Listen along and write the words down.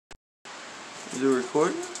Is it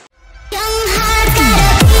recording?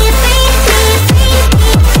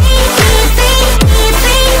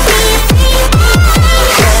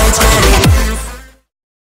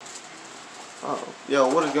 Oh, yo,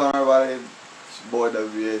 what is going on, everybody? It's your boy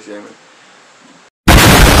WBS Gamer.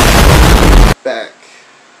 Back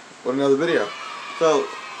with another video. So,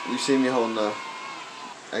 you see me holding the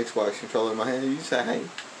Xbox controller in my hand. You say, hey,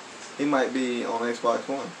 he might be on Xbox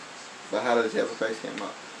One. But how does he have a face cam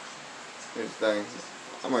up? Here's the thing.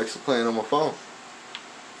 I'm actually playing on my phone.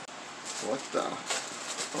 What the?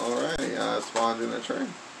 Alrighty, I spawned in a train.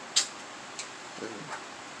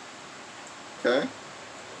 Okay.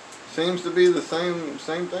 Seems to be the same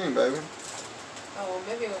thing, baby. Oh,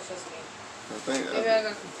 maybe it was just me. Maybe I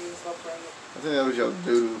got confused while playing it. I think that was your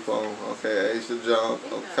doo-doo phone. Okay, Ace to jump.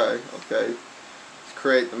 Okay, okay. Let's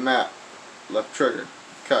create the map. Left trigger.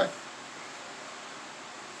 Okay.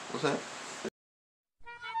 What's that?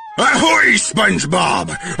 Ahoy,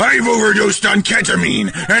 SpongeBob! I've overdosed on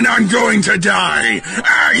ketamine, and I'm going to die!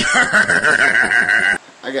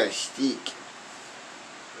 I got a stick.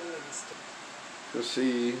 Let's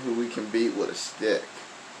see who we can beat with a stick.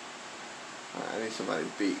 I need somebody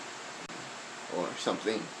to beat. Or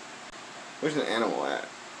something. Where's the animal at?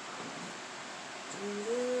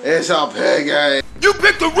 It's a piggy! You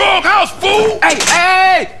picked the wrong house, fool!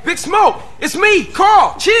 Hey, Big Smoke! It's me,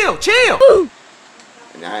 Carl! Chill!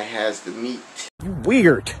 And I has the meat. You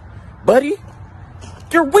weird, buddy.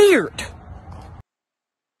 You're weird.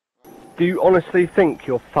 Do you honestly think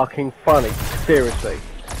you're fucking funny? Seriously.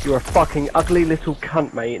 You're a fucking ugly little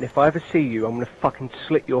cunt, mate, and if I ever see you, I'm gonna fucking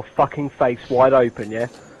slit your fucking face wide open, yeah?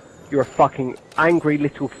 You're a fucking angry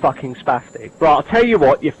little fucking spastic. Right, I'll tell you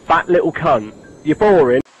what, you fat little cunt. You're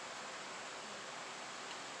boring.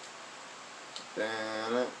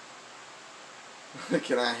 Damn it.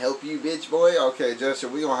 Can I help you, bitch boy? Okay, Jester,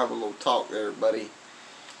 we gonna have a little talk there, buddy.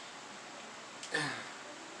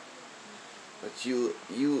 But you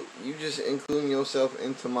just including yourself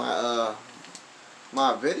into my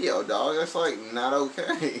my video, dog. That's like not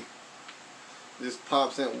okay. Just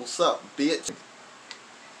pops in, what's up, bitch?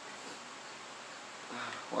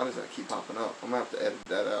 Why does that keep popping up? I'm gonna have to edit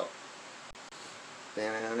that out.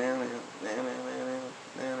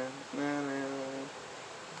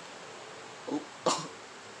 Oop.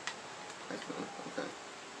 Okay. Okay.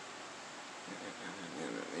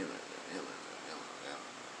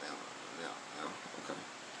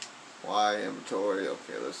 Y inventory.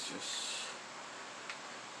 Okay, let's just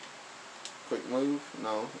quick move.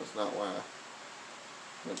 No, that's not why.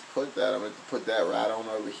 I'm going to put that. I'm going to put that right on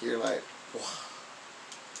over here, like. Wow.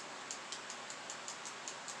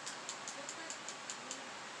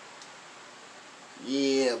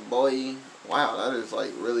 Yeah, boy. Wow, that is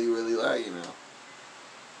like really laggy now.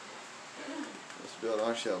 Let's build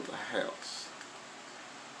ourselves a house.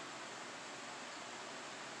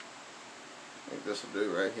 I think this will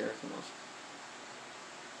do right here. Come on.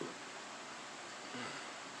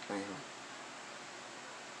 Bam.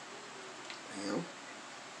 Bam.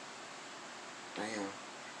 Bam.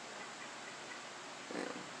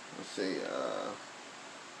 Bam. Let's see.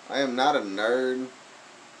 I am not a nerd.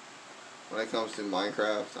 When it comes to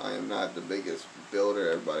Minecraft, I am not the biggest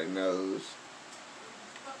builder, everybody knows.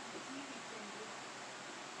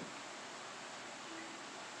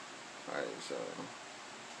 Alright, so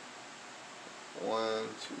 1,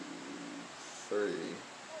 2, 3,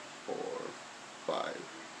 4, 5.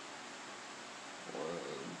 1,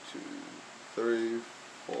 2, 3,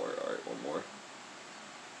 4. Alright, one more.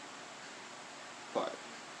 5.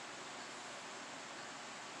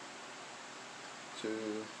 2,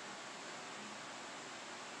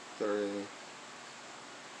 3,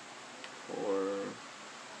 4,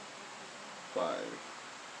 5.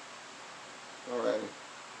 Alrighty.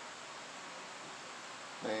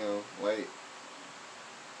 Hang on, wait.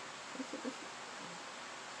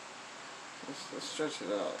 Let's stretch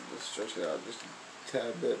it out. Let's stretch it out just a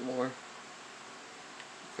tad bit more.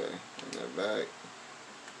 Okay, bring that back.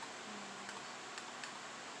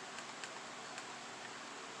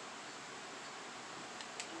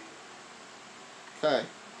 Okay.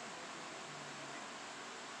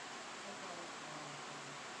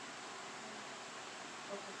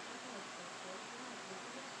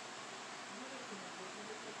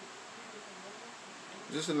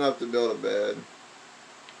 Just enough to build a bed.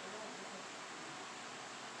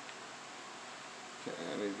 Okay,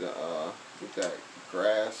 I need to get that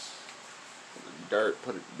grass, the dirt,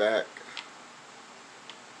 put it back.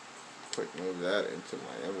 Quick move that into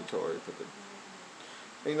my inventory. Put the.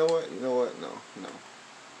 You know what? No.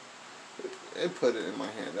 And put it in my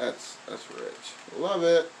hand. That's rich. Love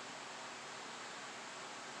it.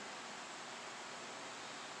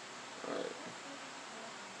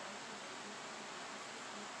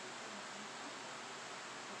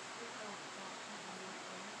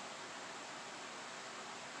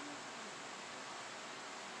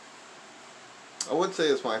 I would say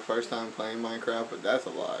it's my first time playing Minecraft, but that's a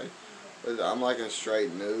lie. But I'm like a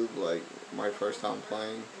straight noob, like my first time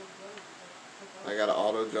playing. I got an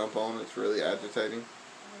auto jump on, it's really agitating.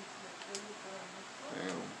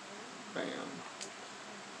 Bam, bam,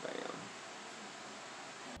 bam.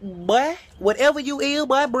 Boy, whatever you is,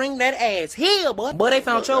 boy, bring that ass here, boy. Boy, they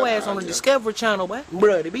found your ass on the Discovery Channel, boy.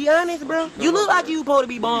 Bro, to be honest, bro, you look like you supposed to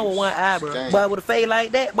be born with one eye, bro. Boy, with a face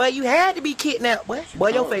like that, boy, you had to be kidnapped, boy. Boy,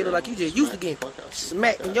 your face look like you just used to get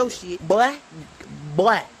smacked in your shit, boy.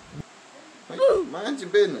 Boy. Mind your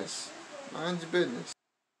business. Mind your business.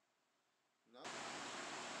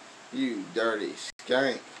 You dirty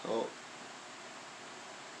skank. Oh.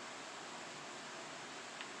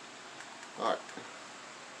 Alright.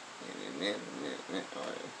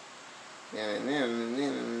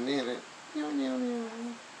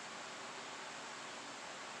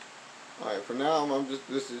 Alright, for now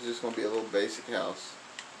this is just gonna be a little basic house.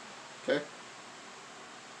 Okay?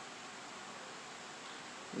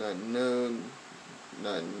 Nothing new,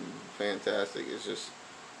 nothing fantastic. It's just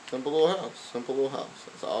simple little house. Simple little house.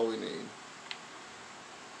 That's all we need.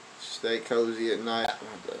 Stay cozy at night. I'm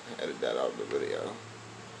gonna have to edit that out of the video.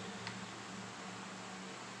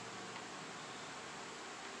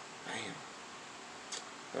 Bam.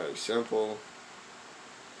 Very simple.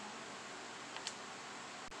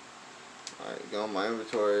 Alright, go in my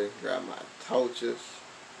inventory, grab my torches.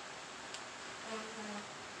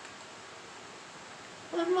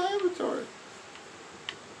 Where's my inventory?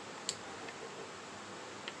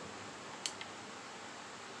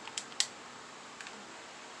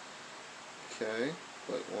 Okay,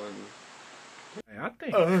 put one. Man, I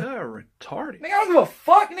think cuz retarded. Nigga, I don't give a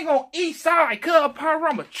fuck. Nigga on east side, cuz Pyro.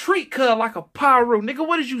 I'ma treat cuz like a Pyro. Nigga,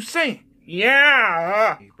 what is you saying?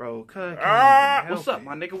 Yeah. Hey, bro, cuz. What's up,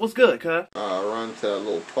 my nigga? What's good, cuz? Run to a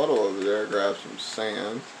little puddle over there, grab some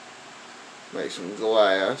sand, make some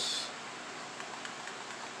glass.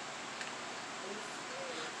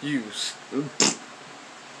 Use.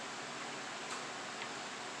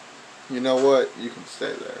 You know what? You can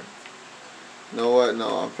stay there. You know what?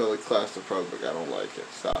 No, I'm feeling claustrophobic. I don't like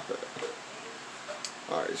it. Stop it.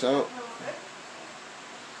 Alright, so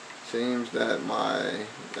seems that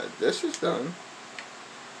that dish is done.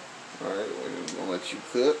 Alright, we're gonna let you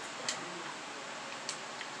cook.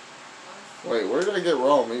 Wait, where did I get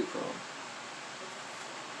raw meat from?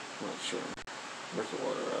 I'm not sure. Where's the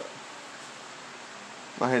water at?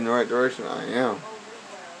 Am I heading the right direction? I am.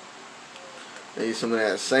 Need some of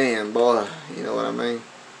that sand, boy. You know what I mean?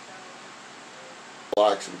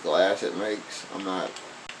 Blocks of glass it makes. I'm not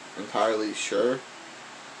entirely sure.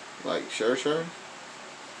 Like, sure. Okay.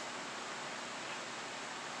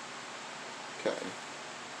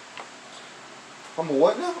 I'm a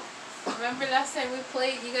what now? Remember last time we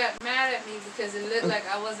played, you got mad at me because it looked like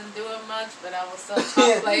I wasn't doing much, but I was so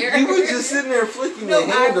top player. You were just sitting there flicking no, your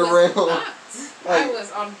hand around. Not. Like, I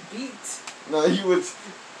was on beat. No, you was.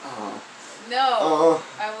 No,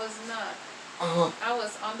 I was not. I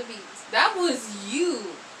was on the beat. That was you.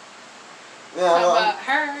 Yeah, Talk about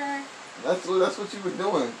her. That's what you were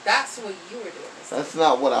doing. That's what you were doing. That's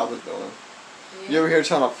not what I was doing. Yeah. You ever here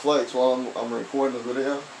trying to flex while I'm recording the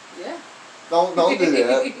video? Yeah. Don't do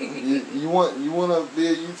that. you want to be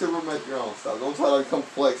a YouTuber? Make your own stuff. Don't try to come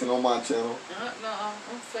flexing on my channel. No,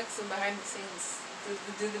 I'm flexing behind the scenes.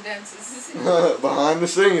 Do the dances. Behind the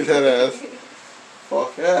scenes, head ass.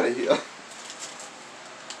 Fuck out of here.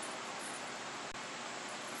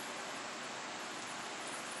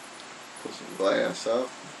 Put some glass up.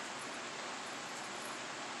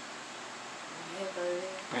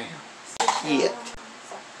 Bam. Shit.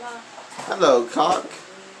 Hello, cock.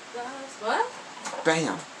 What?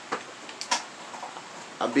 Bam.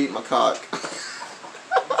 I beat my cock.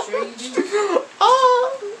 I'm sure you do.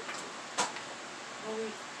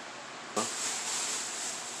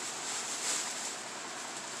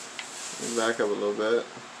 Back up a little bit.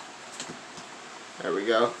 There we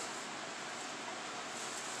go.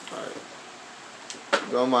 Alright.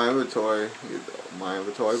 Go in my inventory. My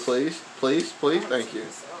inventory, please. Please, thank you.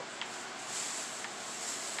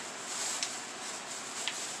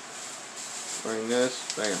 Bring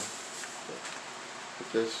this, bam. Put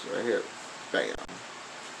this right here, bam.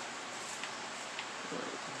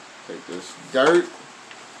 Right. Take this dirt,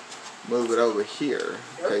 move it over here.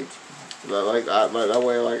 Take like that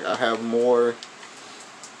way, like I have more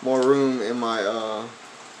room in my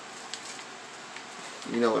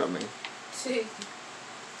you know what I mean. See,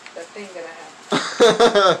 that thing that I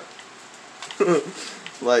have.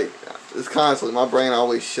 Like it's constantly my brain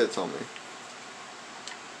always shits on me.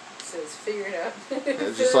 Says figure it out.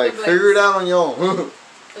 It's just like figure it out on your own.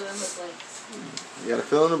 Fill in the blanks. You gotta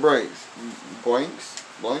fill in the blanks. Blanks.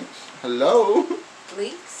 Hello.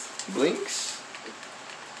 Blinks.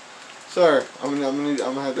 Sir, I'm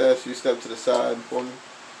gonna have to ask you to step to the side for me.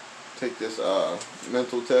 Take this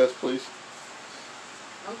mental test, please.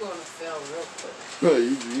 I'm gonna fail real quick.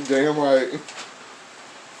 you damn right.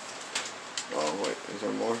 Oh wait, is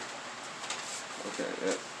there more? Okay,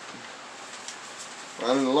 yeah.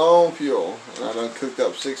 Running low on fuel, and I done cooked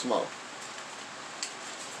up 6 more.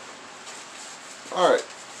 Alright,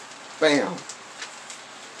 bam.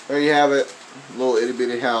 There you have it. Little itty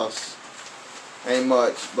bitty house. Ain't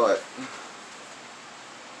much, but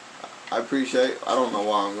I appreciate. I don't know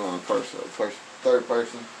why I'm going third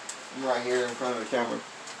person. I'm right here in front of the camera.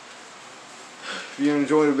 If you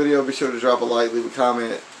enjoyed the video, be sure to drop a like, leave a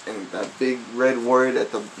comment, and that big red word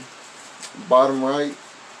at the bottom right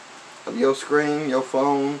of your screen, your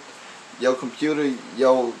phone, your computer,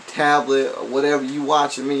 your tablet, or whatever you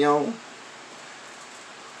watching me on.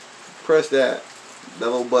 Press that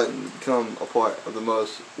little button to become a part of the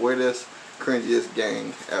most weirdest, cringiest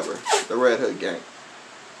gang ever, the Red Hood Gang.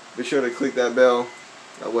 Be sure to click that bell,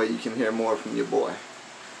 that way you can hear more from your boy.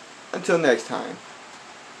 Until next time,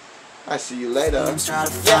 I see you later. I'm trying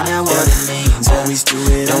to find out what it means. Always do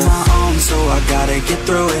it on my own, so I gotta get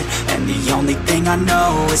through it. And the only thing I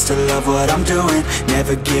know is to love what I'm doing.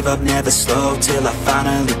 Never give up, never slow, till I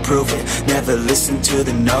finally prove it. Never listen to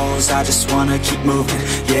the no's, I just wanna keep moving.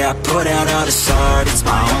 Yeah, I put out all this art, it's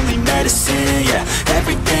my only medicine. Yeah,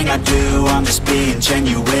 everything I do, I'm just being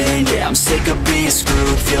genuine. Yeah, I'm sick of being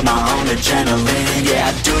screwed, feel my own adrenaline. Yeah,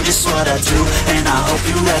 I do just what I do, and I hope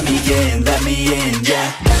you let me in,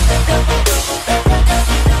 yeah.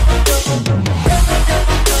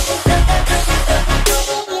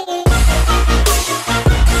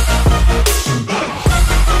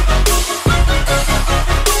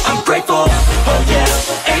 I'm grateful, oh yeah,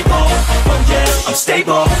 able, oh yeah, I'm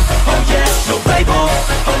stable, oh yeah, no label,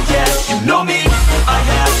 oh yeah, you know me.